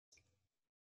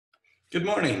Good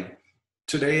morning.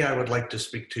 Today I would like to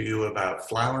speak to you about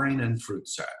flowering and fruit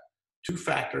set, two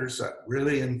factors that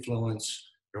really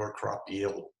influence your crop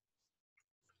yield.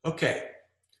 Okay,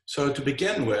 so to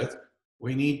begin with,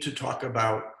 we need to talk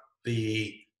about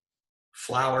the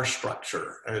flower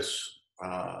structure as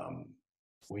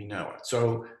we know it.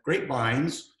 So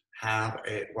grapevines have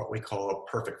what we call a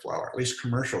perfect flower, at least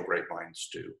commercial grapevines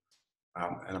do.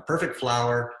 And a perfect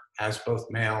flower has both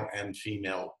male and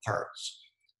female parts.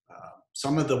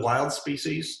 Some of the wild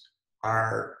species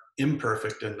are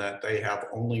imperfect in that they have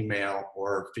only male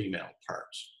or female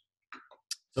parts.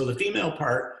 So the female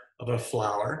part of a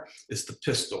flower is the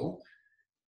pistil,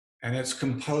 and it's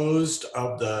composed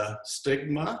of the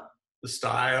stigma, the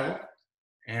style,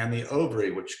 and the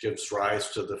ovary, which gives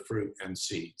rise to the fruit and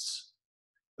seeds.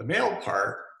 The male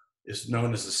part is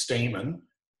known as the stamen,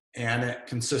 and it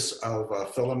consists of a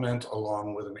filament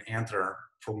along with an anther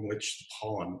from which the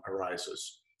pollen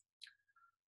arises.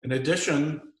 In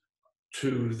addition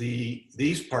to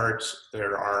these parts,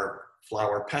 there are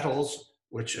flower petals,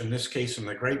 which in this case in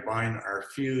the grapevine are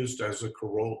fused as a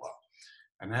corolla.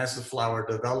 And as the flower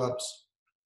develops,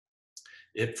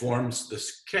 it forms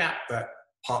this cap that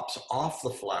pops off the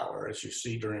flower, as you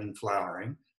see during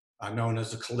flowering, known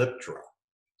as a calyptra.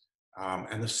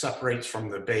 And this separates from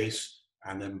the base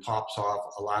and then pops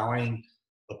off, allowing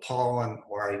the pollen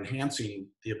or enhancing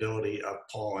the ability of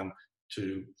pollen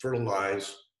to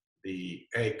fertilize the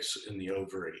eggs in the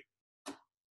ovary.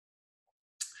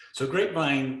 So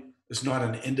grapevine is not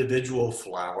an individual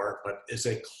flower, but is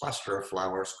a cluster of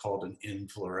flowers called an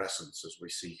inflorescence, as we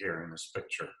see here in this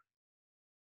picture.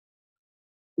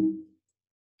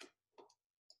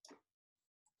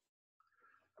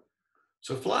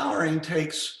 So flowering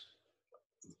takes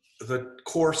the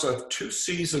course of 2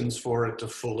 seasons for it to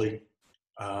fully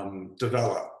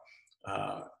develop.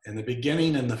 In the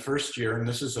beginning, in the first year, and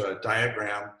this is a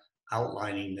diagram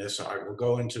outlining this, I will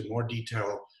go into more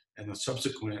detail in the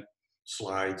subsequent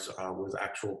slides with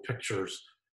actual pictures.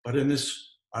 But in this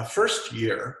first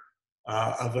year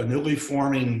of a newly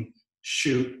forming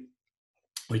shoot,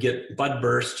 we get bud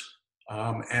burst,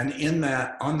 and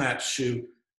on that shoot,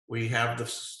 we have the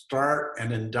start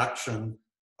and induction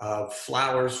of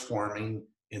flowers forming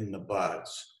in the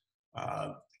buds.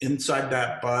 Inside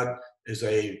that bud is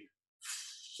a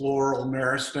floral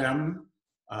meristem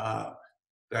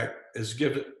that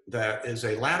is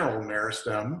a lateral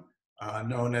meristem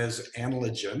known as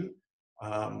antigen,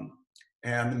 and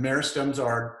the meristems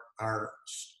are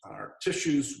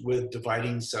tissues with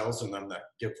dividing cells in them that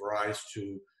give rise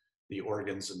to the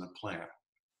organs in the plant.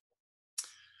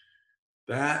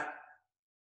 That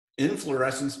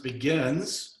inflorescence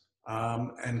begins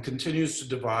and continues to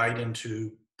divide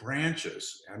into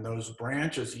branches, and those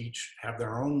branches each have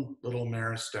their own little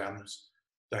meristems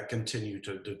that continue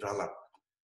to develop.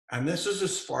 And this is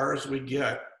as far as we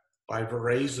get by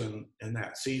veraison in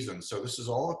that season. So this is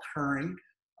all occurring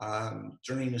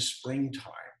during the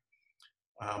springtime.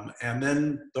 And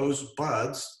then those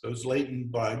buds, those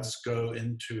latent buds, go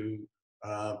into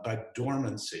bud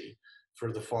dormancy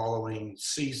for the following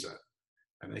season.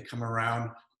 And they come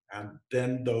around, and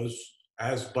then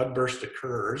as bud burst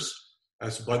occurs,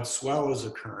 as bud swell is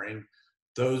occurring,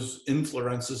 those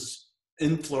inflorescences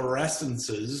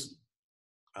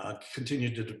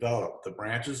continue to develop. The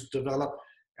branches develop,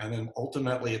 and then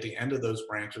ultimately at the end of those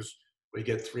branches, we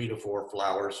get 3 to 4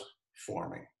 flowers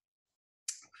forming.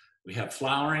 We have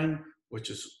flowering,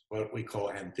 which is what we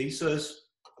call anthesis,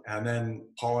 and then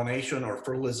pollination or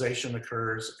fertilization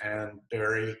occurs, and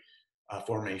berry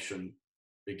formation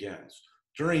begins.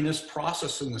 During this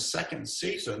process in the second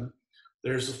season,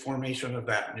 there's the formation of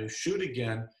that new shoot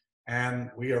again,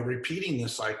 and we are repeating the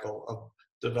cycle of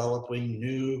developing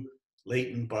new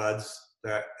latent buds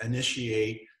that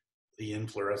initiate the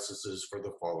inflorescences for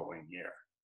the following year.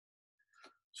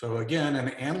 So again, an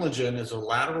antigen is a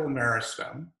lateral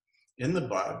meristem in the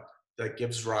bud that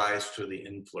gives rise to the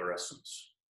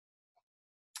inflorescence.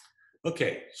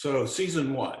 Okay, so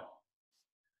season 1.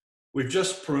 We've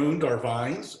just pruned our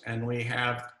vines, and we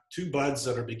have 2 buds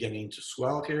that are beginning to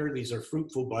swell here. These are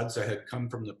fruitful buds that had come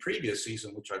from the previous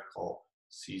season, which I call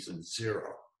season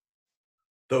 0.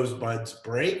 Those buds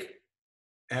break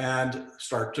and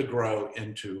start to grow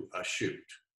into a shoot.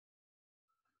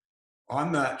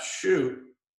 On that shoot,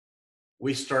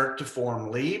 we start to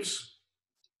form leaves.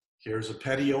 Here's a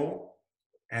petiole,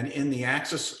 and in the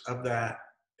axis of that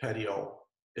petiole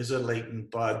is a latent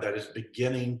bud that is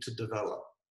beginning to develop,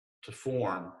 to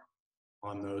form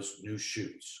on those new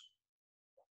shoots.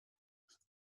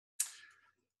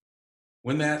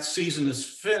 When that season is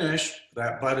finished,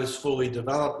 that bud is fully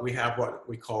developed, we have what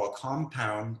we call a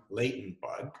compound latent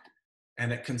bud.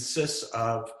 and it consists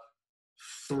of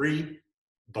 3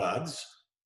 buds,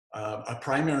 a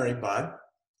primary bud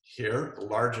here, the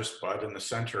largest bud in the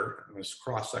center, in this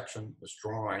cross section, this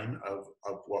drawing of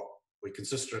what we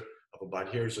consider of a bud.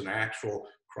 Here's an actual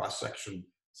cross section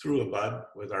through a bud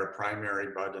with our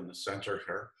primary bud in the center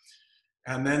here.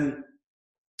 And then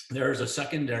there's a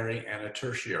secondary and a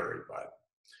tertiary bud.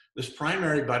 This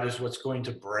primary bud is what's going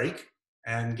to break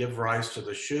and give rise to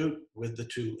the shoot with the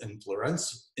 2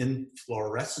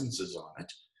 inflorescences on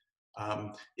it.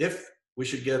 If we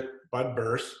should get bud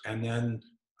burst and then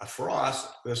a frost,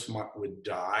 this would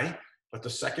die, but the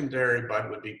secondary bud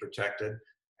would be protected,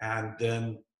 and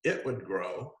then it would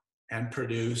grow and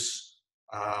produce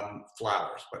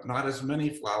flowers, but not as many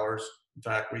flowers. In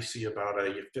fact, we see about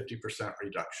a 50%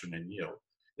 reduction in yield.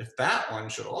 If that one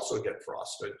should also get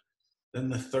frosted, then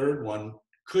the third one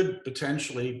could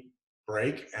potentially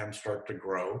break and start to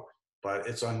grow, but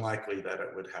it's unlikely that it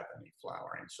would have any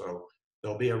flowering. So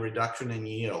there'll be a reduction in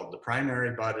yield. The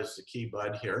primary bud is the key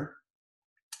bud here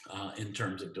in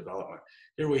terms of development.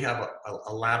 Here we have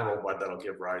a lateral bud that'll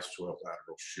give rise to a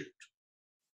lateral shoot.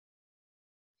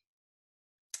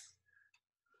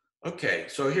 Okay,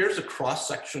 so here's a cross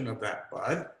section of that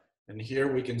bud. And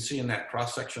here we can see in that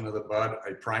cross section of the bud,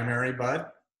 a primary bud,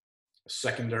 a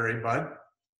secondary bud,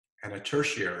 and a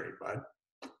tertiary bud.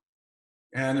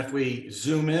 And if we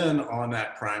zoom in on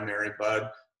that primary bud,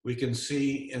 we can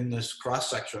see in this cross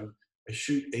section a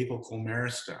shoot apical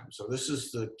meristem. So this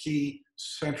is the key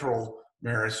central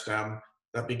meristem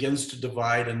that begins to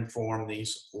divide and form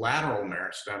these lateral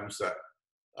meristems that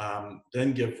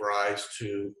then give rise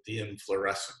to the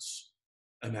inflorescence.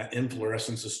 And that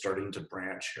inflorescence is starting to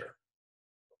branch here.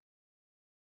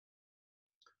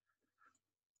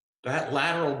 That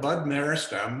lateral bud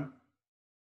meristem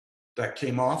that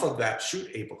came off of that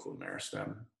shoot apical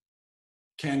meristem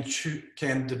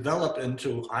can develop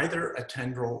into either a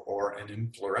tendril or an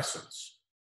inflorescence.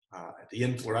 The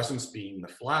inflorescence being the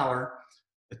flower,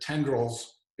 the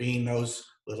tendrils being those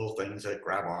little things that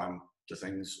grab on to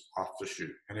things off the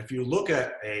shoot. And if you look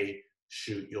at a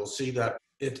shoot, you'll see that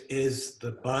it is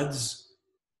the buds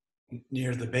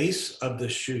near the base of the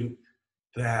shoot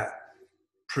that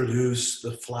produce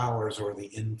the flowers or the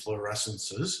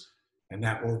inflorescences, and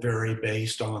that will vary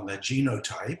based on the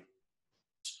genotype.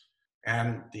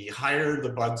 And the higher the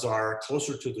buds are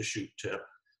closer to the shoot tip,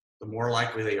 the more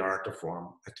likely they are to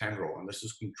form a tendril. And this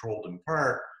is controlled in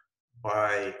part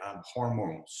by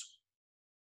hormones.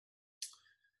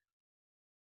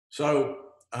 So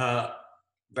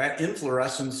that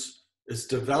inflorescence is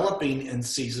developing in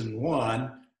season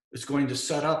 1. It's going to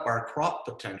set up our crop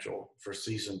potential for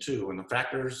season 2. And the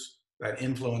factors that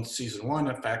influence season 1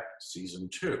 affect season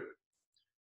 2.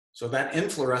 So that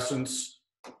inflorescence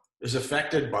is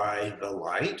affected by the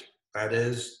light. That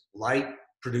is, light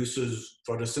produces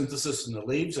photosynthesis in the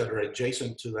leaves that are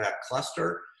adjacent to that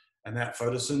cluster, and that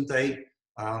photosynthate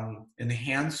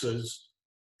enhances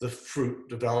the fruit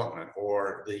development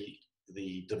or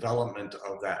the development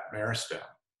of that meristem.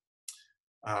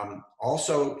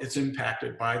 Also, it's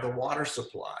impacted by the water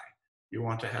supply. You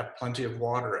want to have plenty of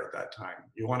water at that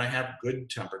time. You want to have good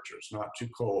temperatures, not too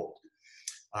cold.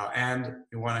 And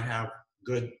you want to have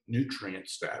good nutrient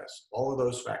status. All of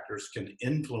those factors can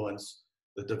influence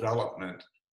the development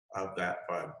of that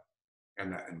bud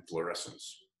and that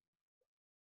inflorescence.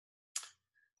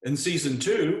 In season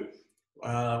 2,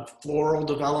 floral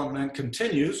development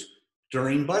continues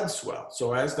during bud swell.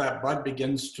 So as that bud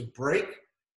begins to break,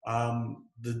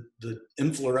 the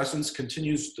inflorescence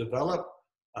continues to develop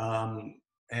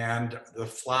and the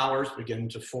flowers begin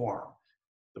to form.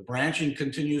 The branching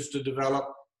continues to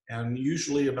develop, and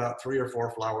usually about 3 or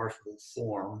 4 flowers will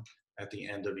form at the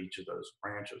end of each of those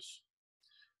branches.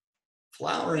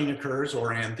 Flowering occurs,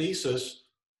 or anthesis,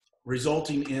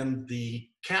 resulting in the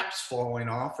caps falling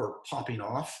off or popping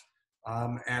off,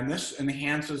 and this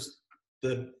enhances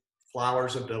the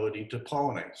flower's ability to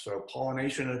pollinate. So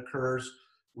pollination occurs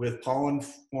with pollen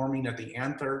forming at the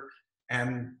anther,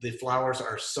 and the flowers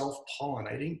are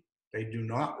self-pollinating. They do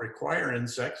not require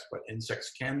insects, but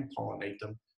insects can pollinate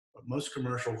them. But most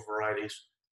commercial varieties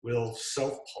will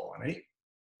self-pollinate.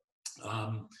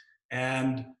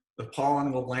 And the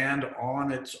pollen will land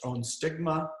on its own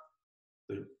stigma.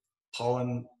 The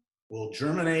pollen will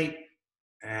germinate,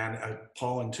 and a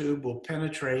pollen tube will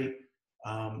penetrate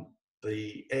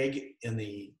the egg in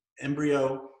the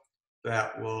embryo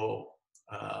that will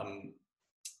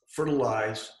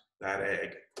fertilize that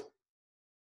egg.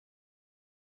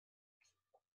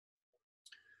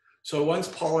 So once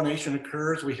pollination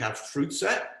occurs, we have fruit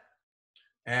set,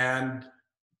 and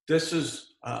this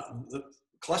is, the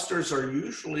clusters are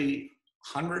usually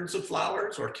hundreds of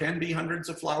flowers or can be hundreds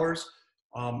of flowers.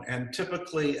 And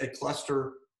typically a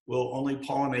cluster will only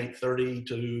pollinate 30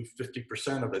 to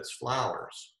 50% of its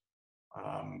flowers.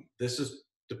 This is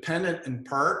dependent in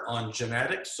part on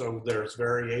genetics, so there's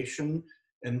variation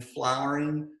in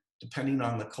flowering depending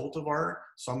on the cultivar.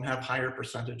 Some have higher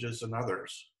percentages than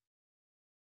others.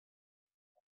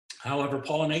 However,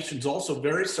 pollination is also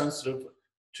very sensitive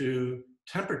to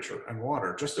temperature and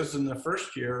water. Just as in the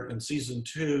first year, in season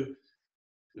 2,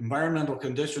 environmental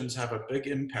conditions have a big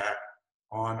impact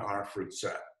on our fruit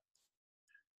set.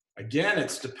 Again,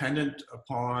 it's dependent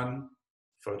upon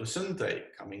photosynthate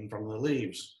coming from the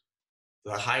leaves.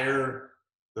 The higher,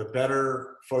 the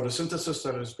better photosynthesis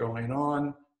that is going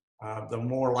on, the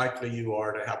more likely you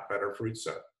are to have better fruit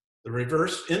set.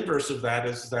 The inverse of that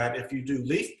is that if you do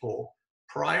leaf pull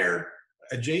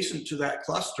adjacent to that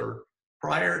cluster,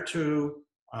 prior to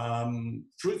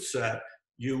fruit set,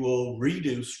 you will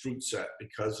reduce fruit set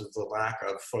because of the lack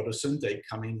of photosynthate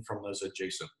coming from those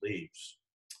adjacent leaves.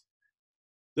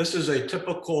 This is a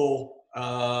typical,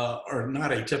 or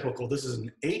not atypical, this is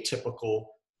an atypical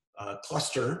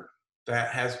cluster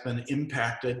that has been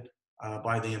impacted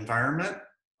by the environment,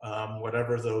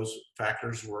 whatever those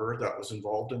factors were that was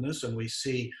involved in this. And we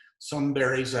see some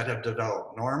berries that have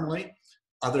developed normally,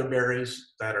 other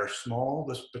berries that are small.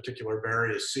 This particular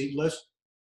berry is seedless,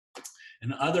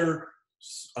 and other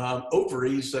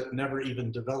ovaries that never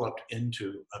even developed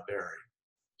into a berry.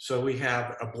 So we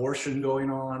have abortion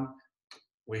going on,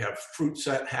 we have fruit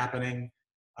set happening.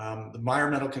 The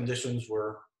environmental conditions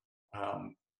were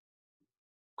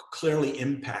clearly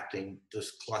impacting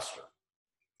this cluster.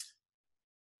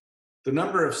 The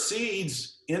number of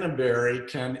seeds in a berry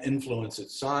can influence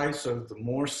its size, so the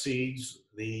more seeds,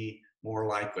 the more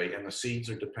likely, and the seeds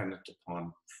are dependent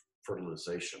upon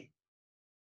fertilization.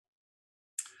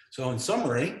 So in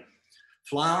summary,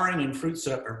 flowering and fruit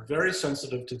set are very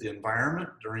sensitive to the environment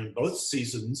during both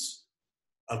seasons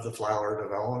of the flower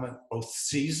development, both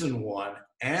season 1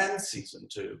 and season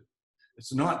 2.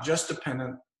 It's not just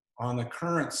dependent on the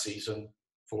current season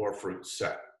for fruit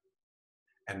set.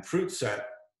 And fruit set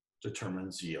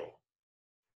determines yield.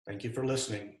 Thank you for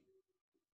listening.